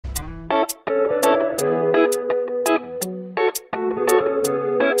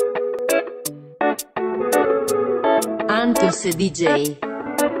Antos DJ.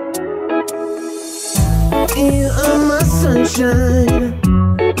 You are my sunshine,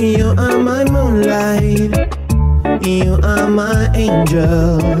 you are my moonlight, you are my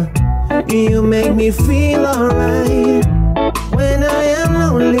angel. You make me feel alright. When I am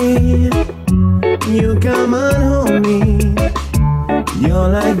lonely, you come and hold me. You're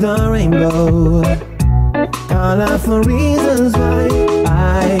like the rainbow, colorful reasons why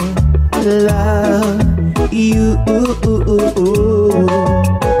I love you.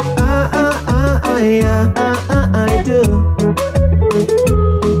 I do.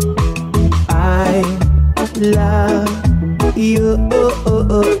 I love you.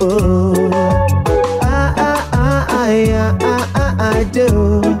 I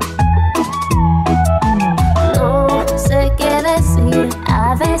do. No sé qué decir,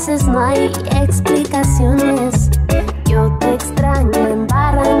 a veces no hay explicaciones. Yo te extraño en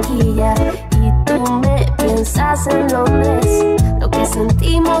Barranquilla y tú me piensas en Londres. Lo que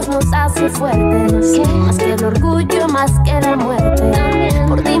sentimos nos hace fuertes, más que el orgullo, más que la muerte.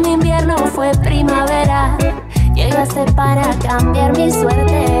 Por ti mi invierno fue primavera, llegaste para cambiar mi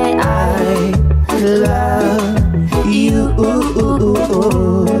suerte. I love you.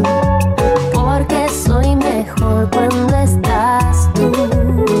 Porque soy mejor cuando estás tú.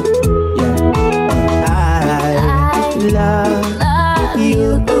 I love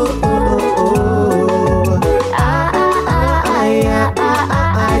you.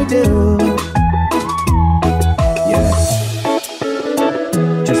 I do. Yeah.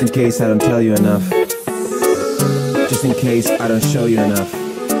 Just in case I don't tell you enough. Just in case I don't show you enough.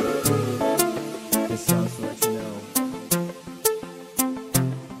 This song's to let you know.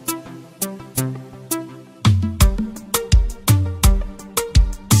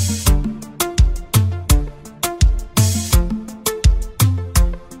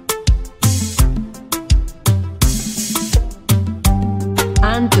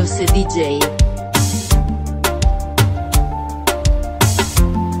 Antos DJ.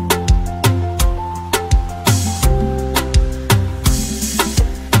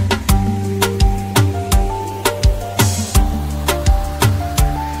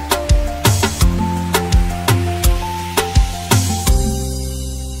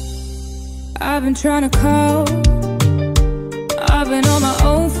 I've been trying to call, I've been on my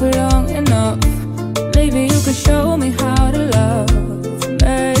own for long enough. Maybe you could show me how to love.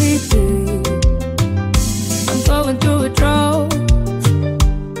 Maybe I'm going through a drought.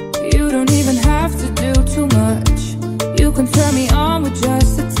 You don't even have to do too much. You can turn me on with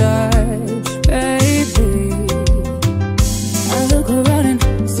just a touch, baby. I look around and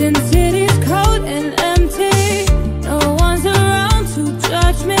since it is cold and empty, no one's around to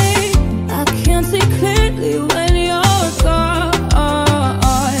judge me. I can't see clearly when you're gone.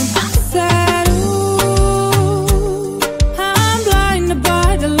 I said, ooh, I'm blinded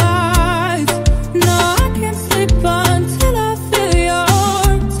by the lights. No, I can't sleep until I feel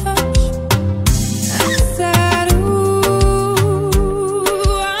your touch. I said, ooh,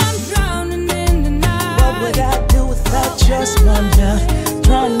 I'm drowning in the night. What would I do without your smile now?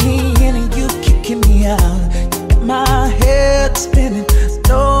 Drawing me in and you kicking me out. You got my head spinning,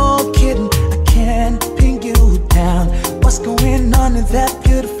 no kidding. I can't pin you down. What's going on in that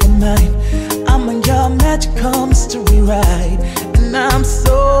beautiful mind? I'm on your magical mystery ride, and I'm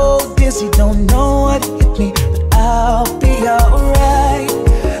so dizzy, don't know what hit me, but I'll be alright.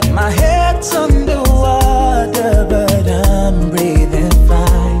 My head's underwater, but I'm breathing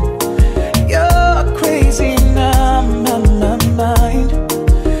fine. You're crazy now, my mind.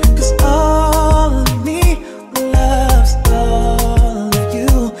 'Cause all of me loves all of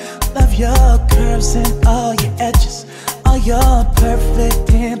you. Love your curves and all your edges, all your perfect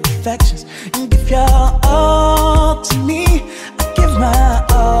imperfections. You give your all to me, I give my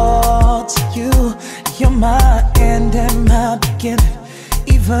all to you. You're my end and my beginning,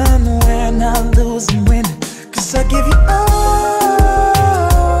 even when I lose and win. 'Cause I give you all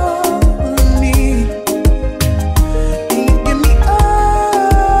of me, and you give me all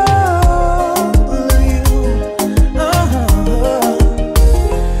of you.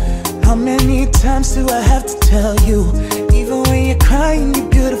 How many times do I have to tell you? Even when you're crying, you're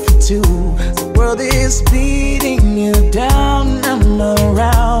beautiful too. The world is beating you down, I'm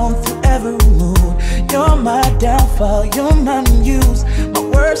around through every mood. You're my downfall, you're my muse, my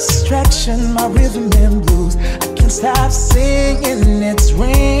worst distraction, my rhythm and blues. I can't stop singing, it's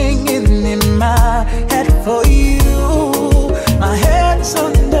ringing in my head for you. My head's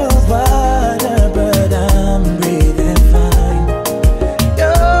underwater, but I'm breathing fine.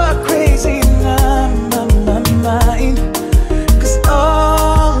 You're crazy now, my mind. 'Cause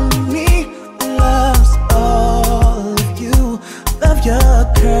all of me loves all of you.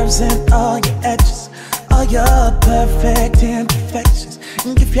 imperfections.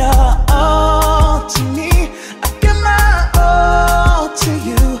 And give your all to me. I give my all to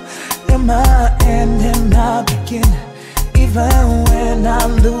you. You're my end and my beginning. Even when I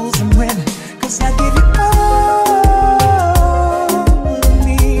lose and win, 'cause I give you all of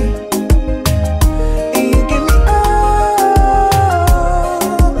me, and you give me all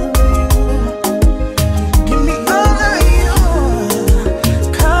of you. Give me all of you.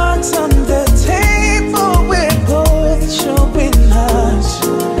 Cards on the table, we're both showing us,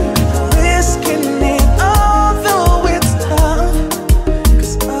 risking it although it's tough.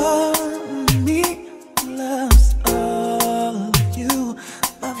 'Cause all of me loves all of you.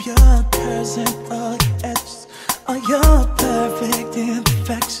 Love your curves and all your edges, all your perfect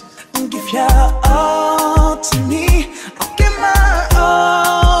imperfections. And give your all to me. I'll give my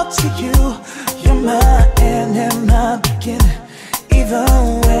all to you. You're my end and my beginning. Even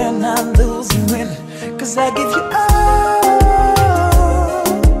when I lose and win, 'cause I give you all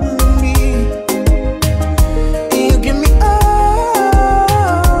of me, and you give me all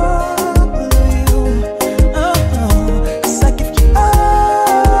of you. Oh, 'cause I give you all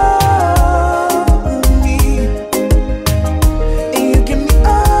of me, and you give me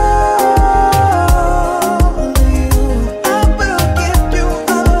all of you. I will give you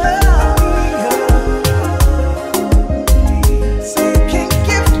all of me. So you can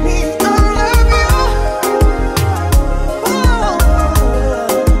give me all of you.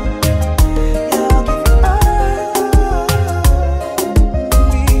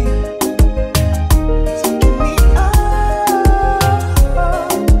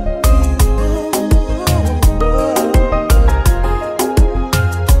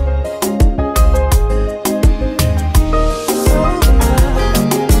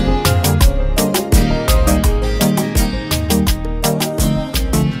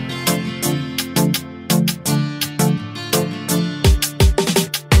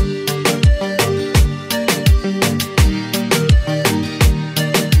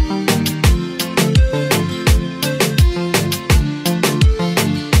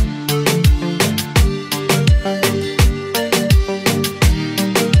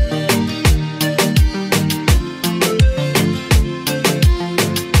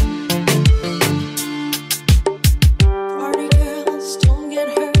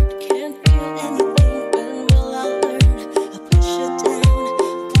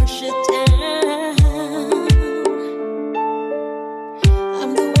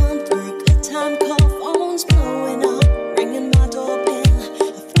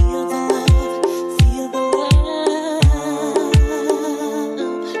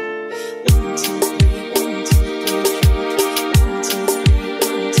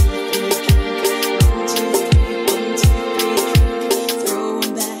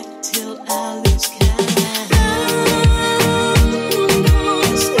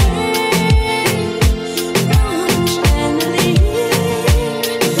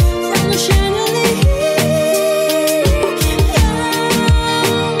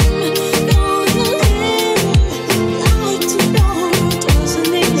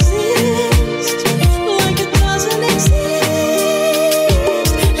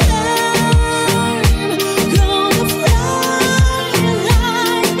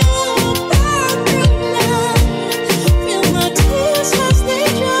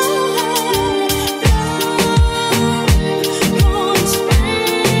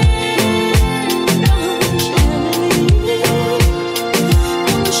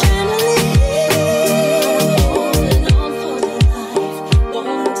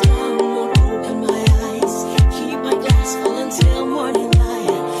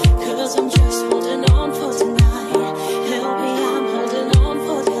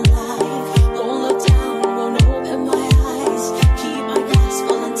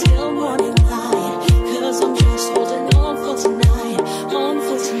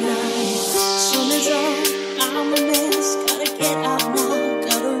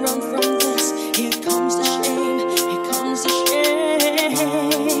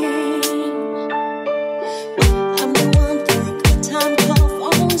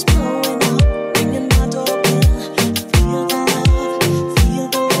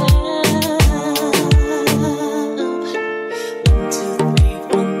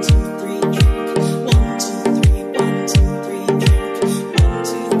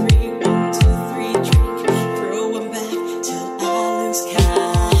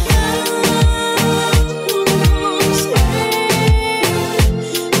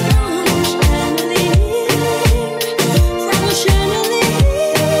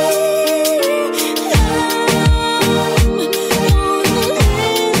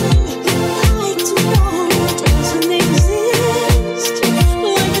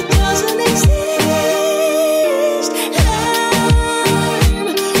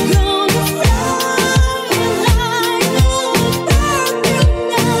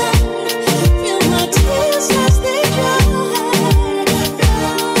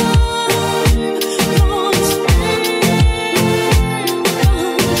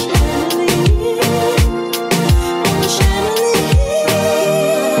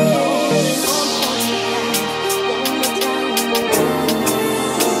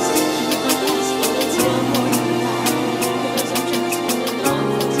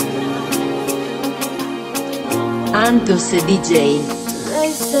 Antos DJ.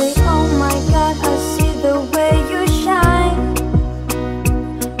 They say, oh my God, I see the way you shine.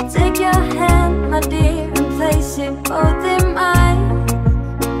 Take your hand, my dear, and place it both in mine.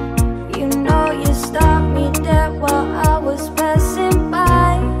 You know you stopped me dead while I was passing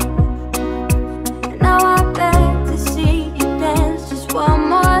by. And now I beg to see you dance just one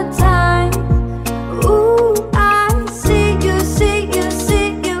more time. Ooh, I see you, see you,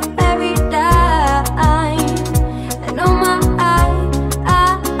 see you every time. And oh my,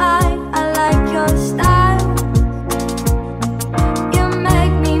 I like your style. You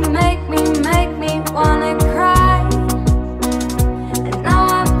make me wanna cry. And now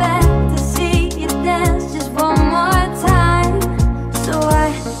I beg to see you dance just one more time. So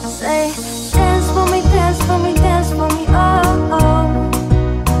I say, dance for me, dance for me, dance for me, oh, oh.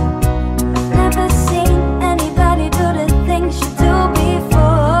 Never seen anybody do the things you do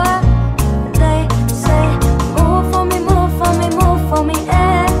before. They say, move for me, move for me, move for me,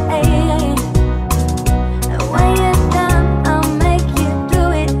 eh, eh. And when you're done, I'll make you do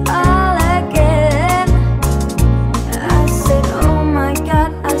it all again. I said, oh my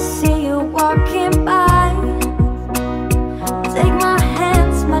God, I see you walking by. Take my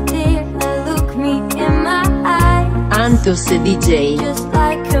hands, my dear, and look me in my eyes. Antos DJ. Just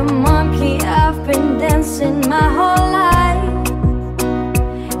like a monkey, I've been dancing my whole life.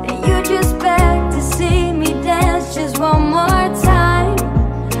 And you just beg to see me dance just one more time.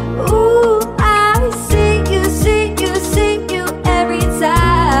 Ooh, I see you, see you, see you every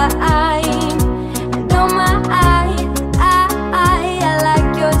time. And oh my, I like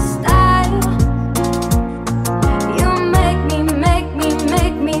your style. You make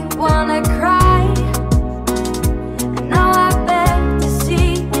me wanna cry. And now I beg to see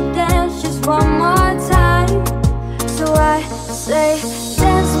you dance just one more time. So I say,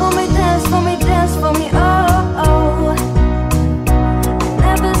 dance for me, dance for me, dance for me, oh, oh.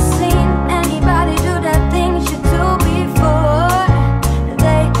 Never seen anybody do the things you do before.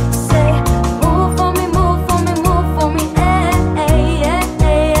 They say, move for me, move for me, move for me, eh, eh, eh,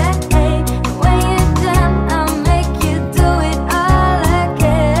 eh, eh. When you're done, I'll make you do it all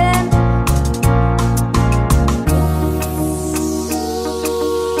again.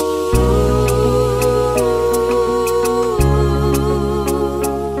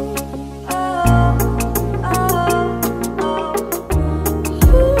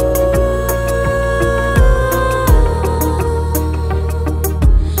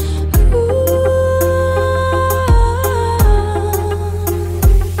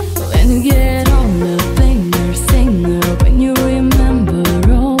 When you get on the plane, you're singer. When you remember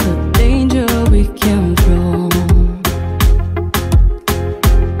all the danger we came from,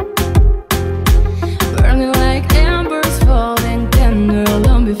 burning like embers, falling tender,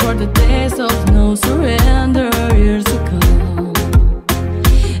 long before the days of no surrender years to come.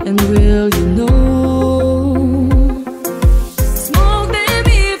 And will you know? Smoke them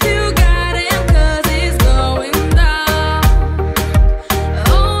if you got him, 'cause he's going down.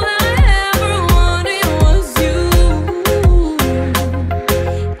 All I ever wanted was you.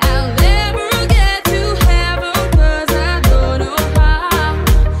 I'll never get to heaven, 'cause I don't know how.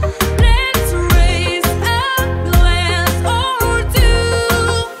 Let's raise a glass or two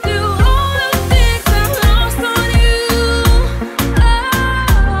to all the things I lost on you.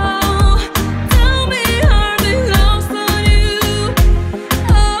 Oh, tell me, are they lost on you?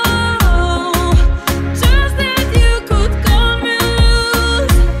 Oh, just that you could cut me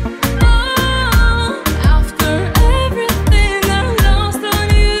loose. Oh, after everything I lost on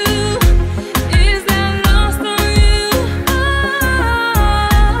you, is that lost on you?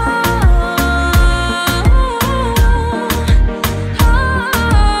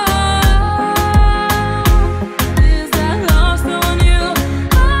 Is that lost on you?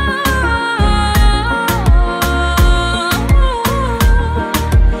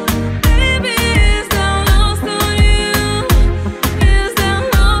 Baby, is that lost on you? Is that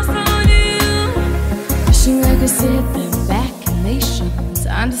lost on you? Wishing I could sit them back in nations,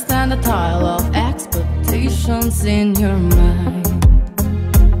 understand the tile of expectations in your mind.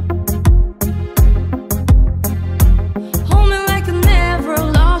 Hold me like I never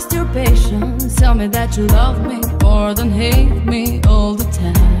lost your patience. Tell me that you love me more than hate me all the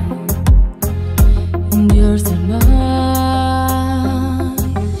time. And yours and mine.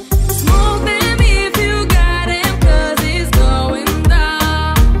 Smoke them if you got him, 'cause he's going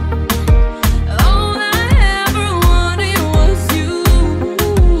down. All I ever wanted was you.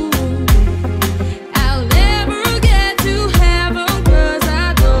 I'll never get to heaven, 'cause I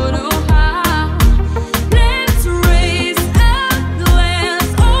don't know how. Let's raise a glass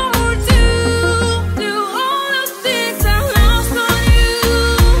or two to all the things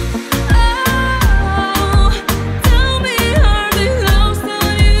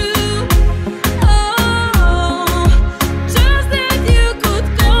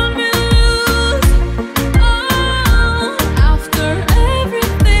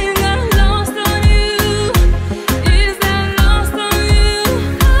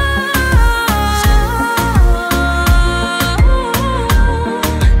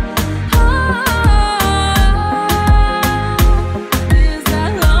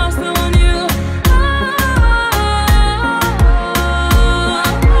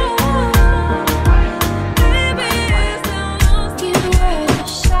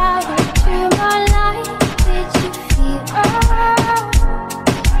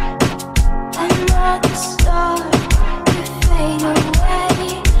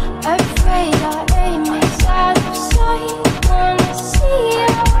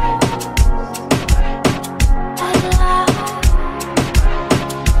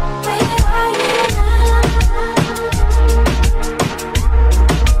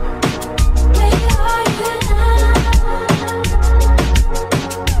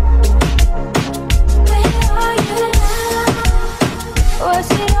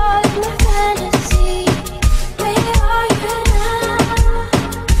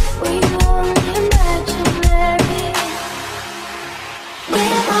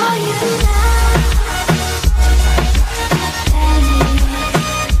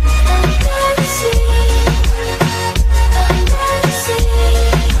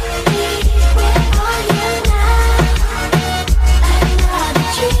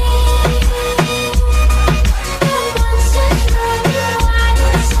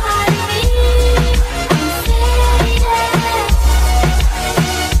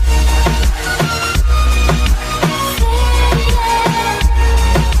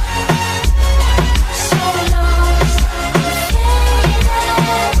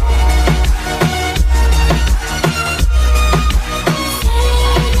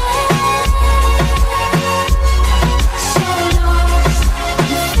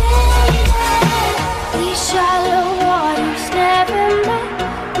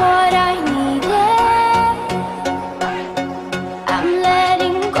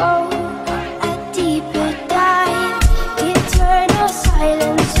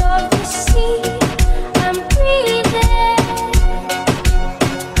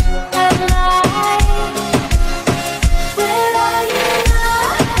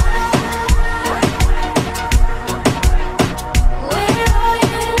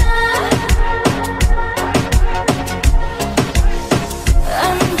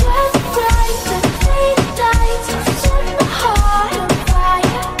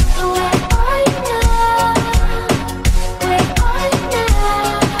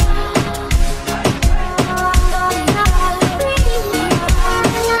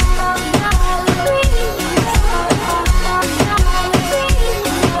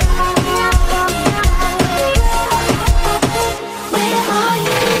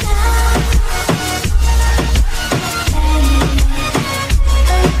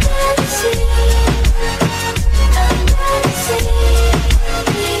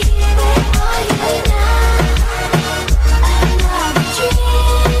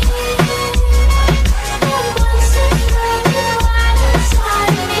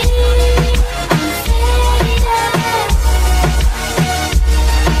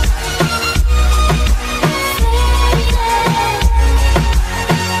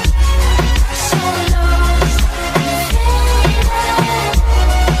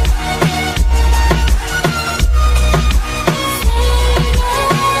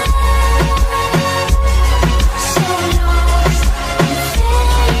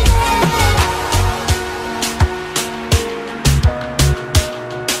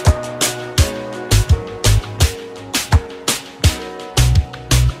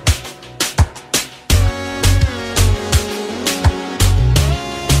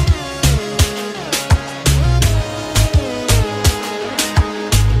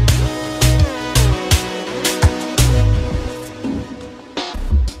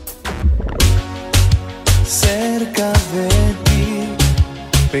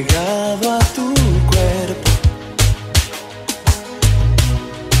pegado a tu cuerpo.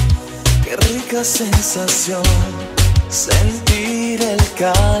 Qué rica sensación sentir el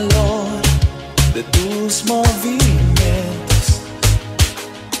calor de tus movimientos.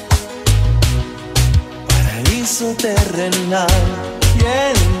 Paraíso terrenal y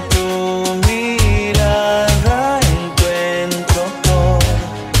en tu mirada encuentro todo.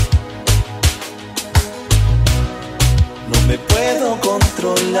 No me puedo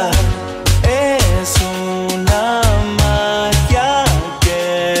controlar, es una magia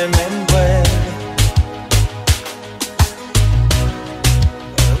que me envuelve.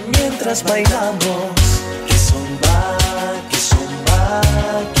 Mientras bailamos, Kizomba, Kizomba,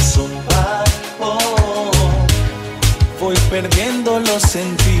 Kizomba, oh. Voy perdiendo los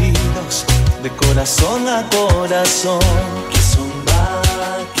sentidos de corazón a corazón. Kizomba,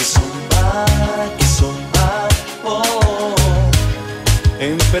 Kizomba, Kizomba, oh.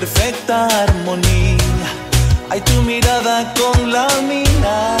 En perfecta armonía, hay tu mirada con la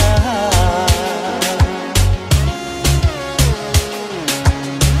mía.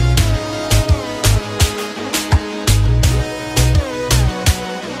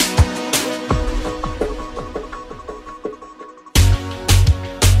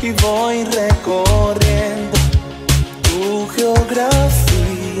 Y voy recorriendo tu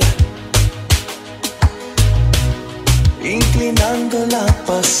geografía, inclinando la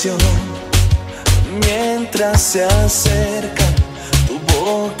pasión mientras se acercan tu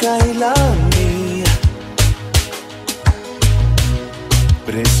boca y la mía.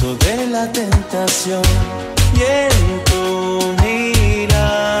 Preso de la tentación y en tu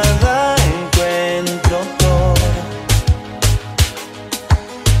mirada encuentro todo.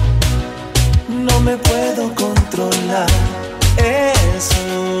 No me puedo controlar, es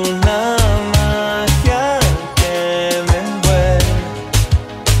una magia que me envuelve.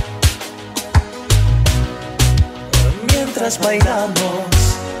 Mientras bailamos,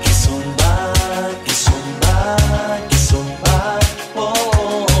 Kizomba, Kizomba, Kizomba,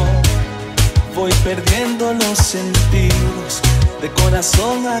 oh. Voy perdiendo los sentidos de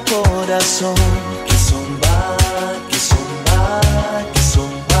corazón a corazón. Kizomba, Kizomba,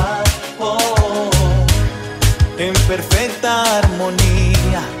 Kizomba, oh. En perfecta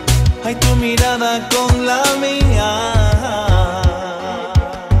armonía, hay tu mirada con la mía.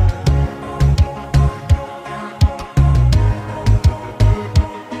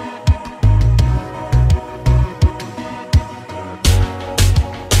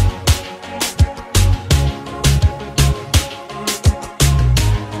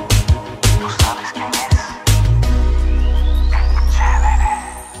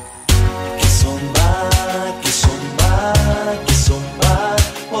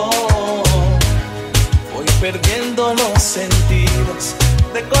 Perdiendo los sentidos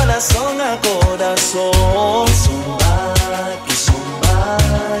de corazón a corazón. Kizomba, Kizomba,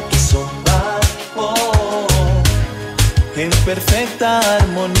 Kizomba, oh. En perfecta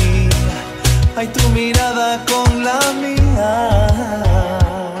armonía, hay tu mirada con la mía.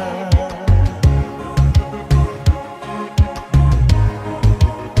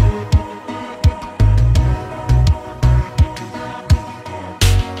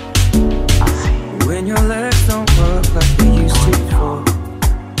 When your legs don't work like they used to before,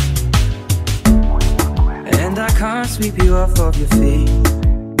 and I can't sweep you off of your feet,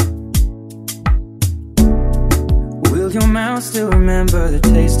 will your mouth still remember the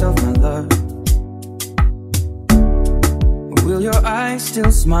taste of my love? Will your eyes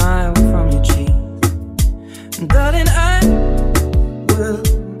still smile from your cheek? Darling, I will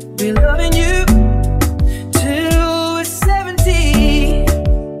be loving you till we're 70.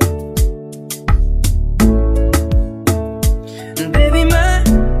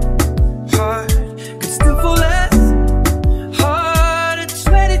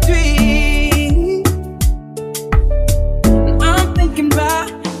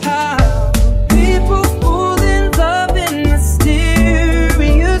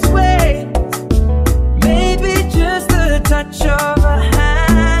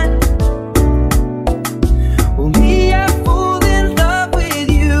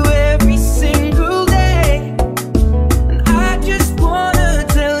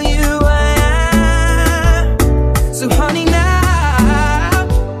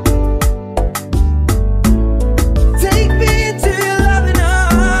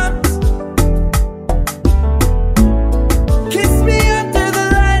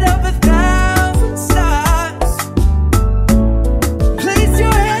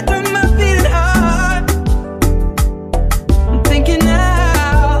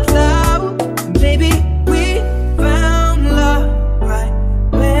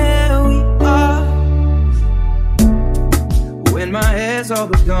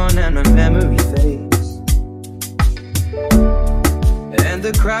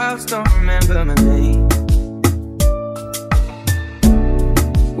 and the crowds don't remember my name.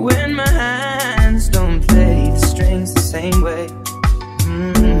 When my hands don't play the strings the same way,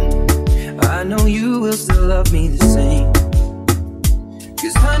 I know you will still love me the same.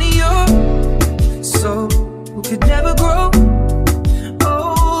 'Cause honey, your soul could never grow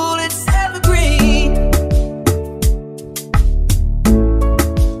old, it's evergreen.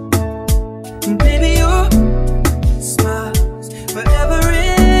 And baby, your smile's forever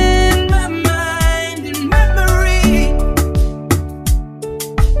in my mind and memory.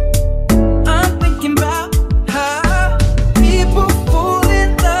 I'm thinking about how people fall in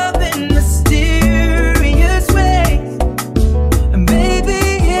love in mysterious ways, and baby,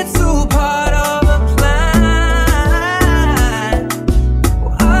 it's all part of a plan.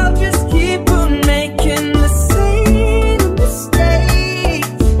 Well, I'll just keep on making the same mistakes,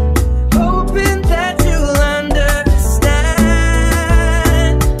 hoping that you'll understand.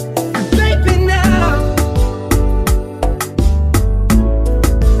 Baby, now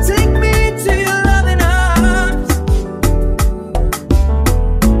take me to your loving arms,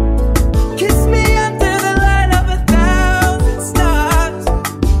 kiss me under the light of 1,000 stars,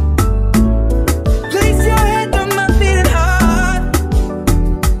 place your head on my beating heart,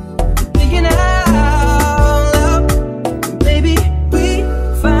 thinking out loud. Baby, we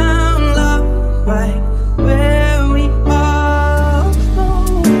found love right where we are.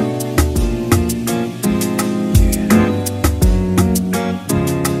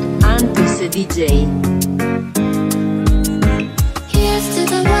 Antus DJ. Here's to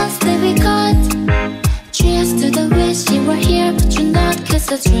the ones that we got. Cheers to the wish you were here but you're not. 'Cause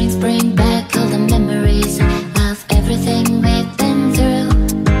the drinks bring back all the memories of everything we've been through.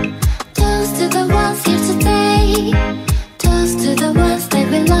 Toast to the ones here today. Toast to the ones that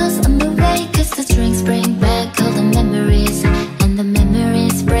we lost on the way. 'Cause the drinks bring back all the memories, and the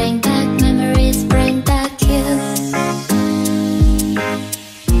memories bring back you.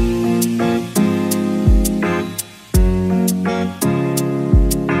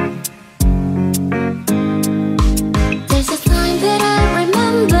 There's a time that I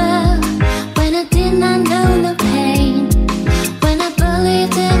remember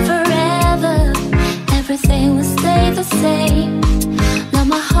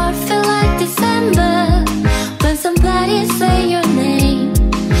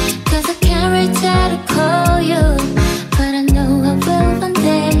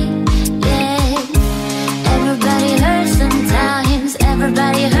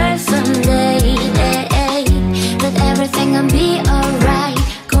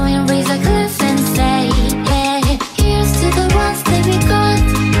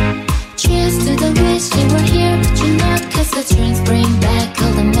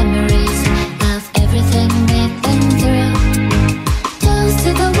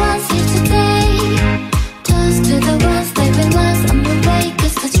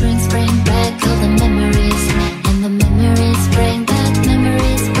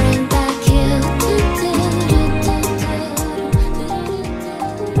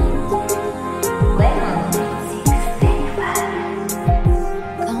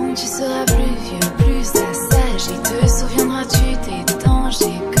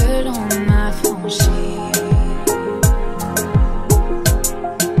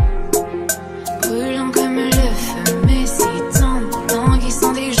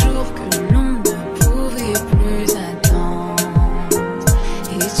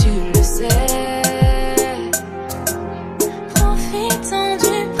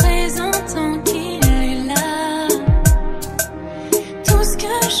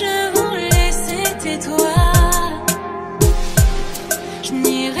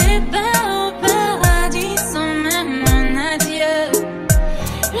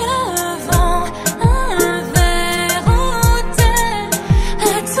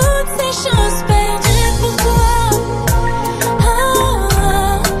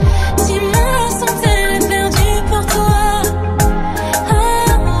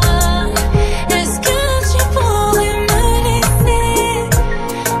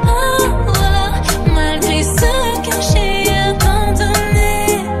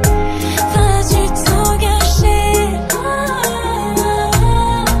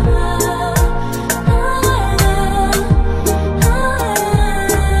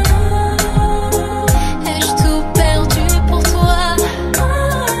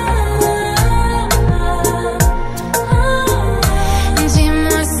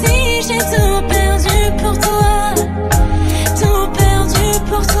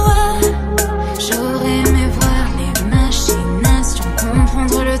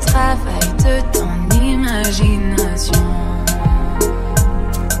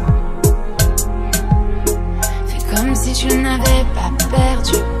tu n'avais pas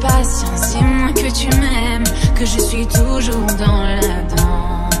perdu patience, dis-moi que tu m'aimes, que je suis toujours dans la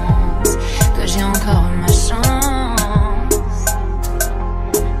danse, que j'ai encore ma chance.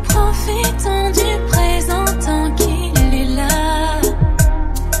 Profitons du présent tant qu'il est là.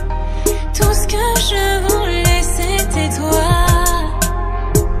 Tout ce que je voulais c'était toi.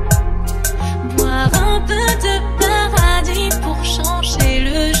 Boire un peu de paradis pour changer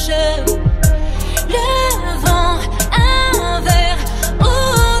le jeu. Le vent, un verre ou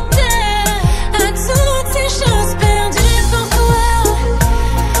deux, à toutes ces choses perdues pour toi.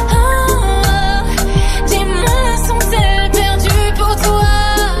 Oh, oh, dis-moi, sont-elles perdues pour toi?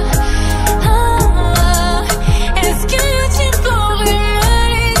 Oh, oh, est-ce que tu pourrais me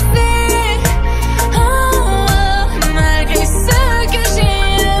laisser? Oh, oh, malgré ce que j'ai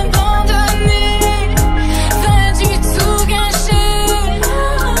abandonné, pas du tout gâché.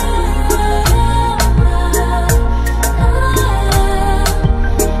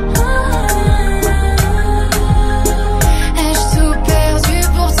 Ai-je tout perdu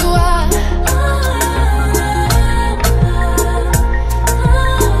pour toi?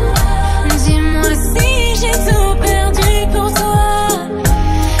 Dis-moi si j'ai tout perdu pour toi.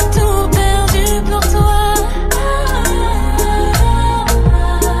 Tout perdu pour toi.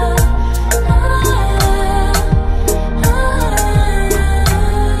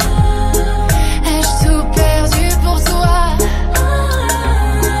 Ai-je tout perdu pour toi?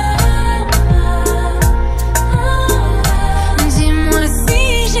 Dis-moi si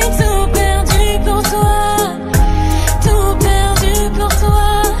j'ai tout perdu pour toi. Tout perdu pour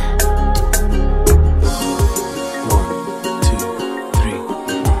toi. 1, 2, 3.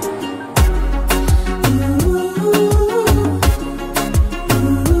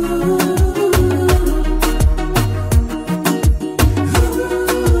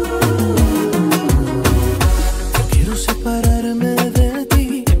 No quiero separarme de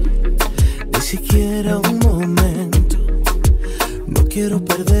ti, ni siquiera un momento. No quiero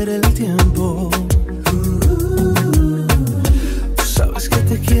perder el tiempo. Tú sabes que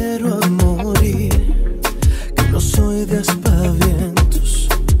te quiero a morir, que no soy de aspavientos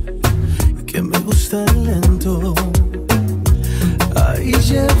y que me gusta lento. Ay,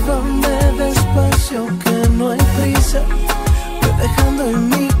 llévame despacio, que no hay prisa. Ve dejando en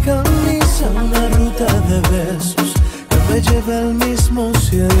mi camisa una ruta de besos que me lleve al mismo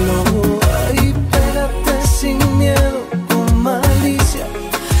cielo. Ay, pégate sin miedo, con malicia.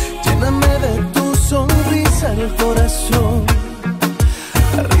 Lléname de tu sonrisa el corazón,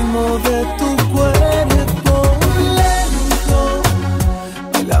 al ritmo de tu cuerpo. Lento,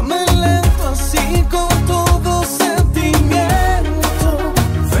 bailame lento así con todo sentimiento.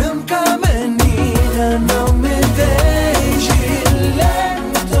 Ven caminina, no me dejes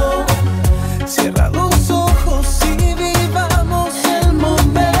lento. Cierra los ojos y vivamos el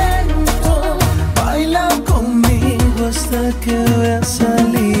momento. Baila conmigo hasta que vea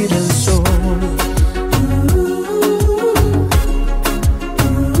salir el sol.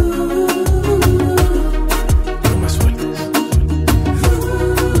 No me sueltes.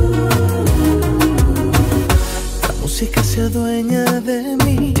 La música se adueña de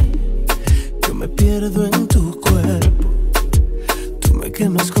mí, yo me pierdo en tu cuerpo, tú me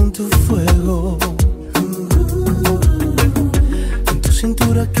quemas con tu fuego. En tu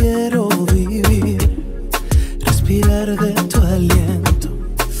cintura quiero vivir, respirar de tu aliento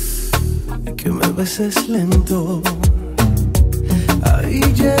y que me beses lento. Ahí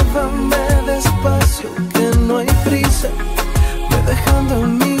llévame despacio, que no hay prisa. Ve dejando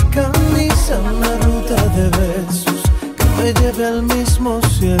en mi camisa una ruta de besos que me lleve al mismo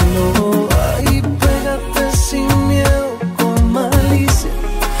cielo. Ahí pégate sin miedo, con malicia.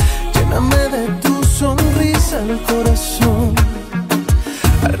 Lléname de tu sonrisa el corazón,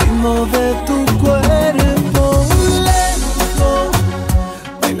 al ritmo de tu cuerpo. Lento,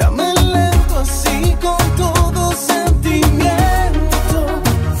 bailame lento así con todo sentimiento.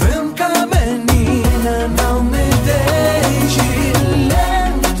 Ven caminina, no me dejes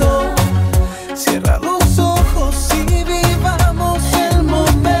lento. Cierra los ojos y vivamos el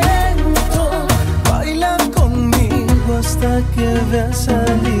momento. Baila conmigo hasta que vea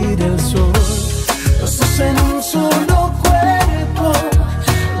salir el sol. Los dos en un solo cuerpo,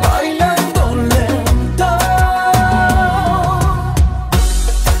 bailando lento.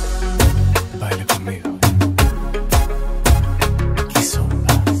 Baila conmigo.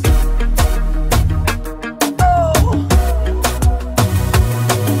 Kizomba. Oh.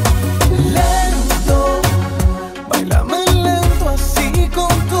 Lento, bailame lento así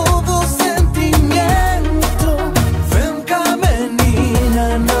con todo sentimiento. Ven caminina,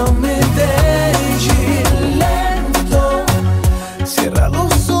 no me dejes lento.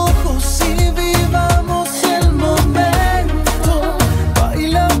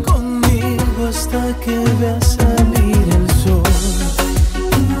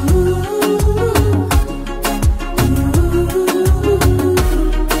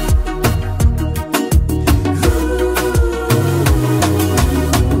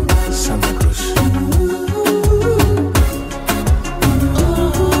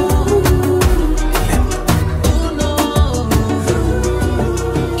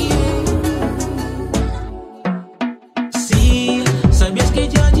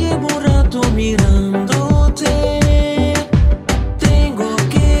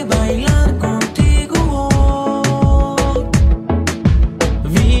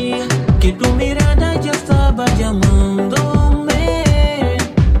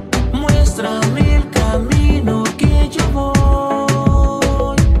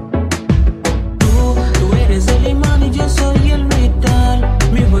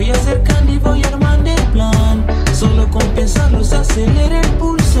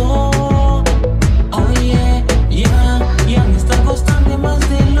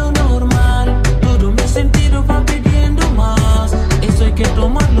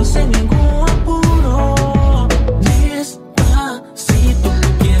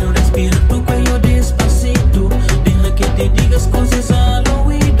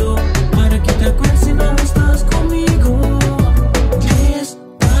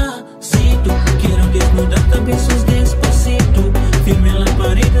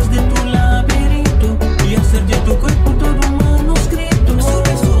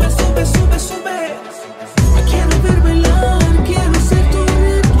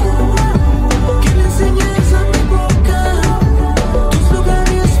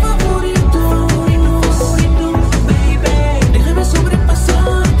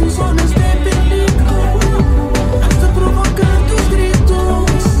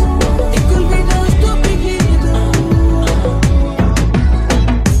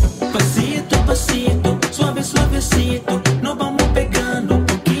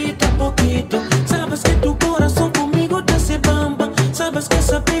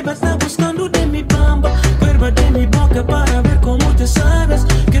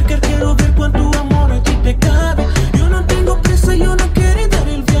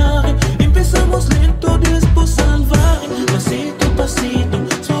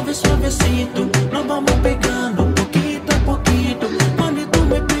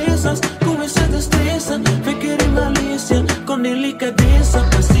 cabeza,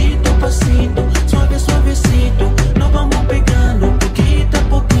 pasito a pasito, suave, suavecito. Nos vamos pegando poquito a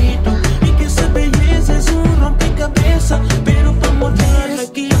poquito. Y que esa belleza es un rompecabezas, pero para montarla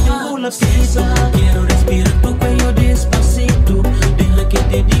aquí tengo la pieza. Quiero respirar tu cuello despacito.